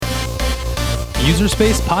User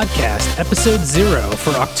Space Podcast, Episode 0 for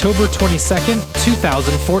October 22nd,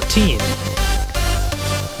 2014.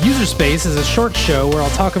 User Space is a short show where I'll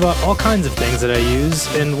talk about all kinds of things that I use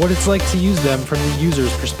and what it's like to use them from the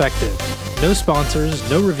user's perspective. No sponsors,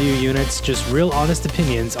 no review units, just real honest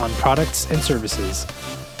opinions on products and services.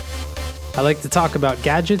 I like to talk about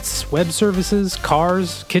gadgets, web services,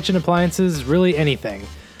 cars, kitchen appliances, really anything.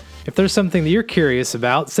 If there's something that you're curious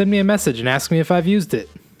about, send me a message and ask me if I've used it.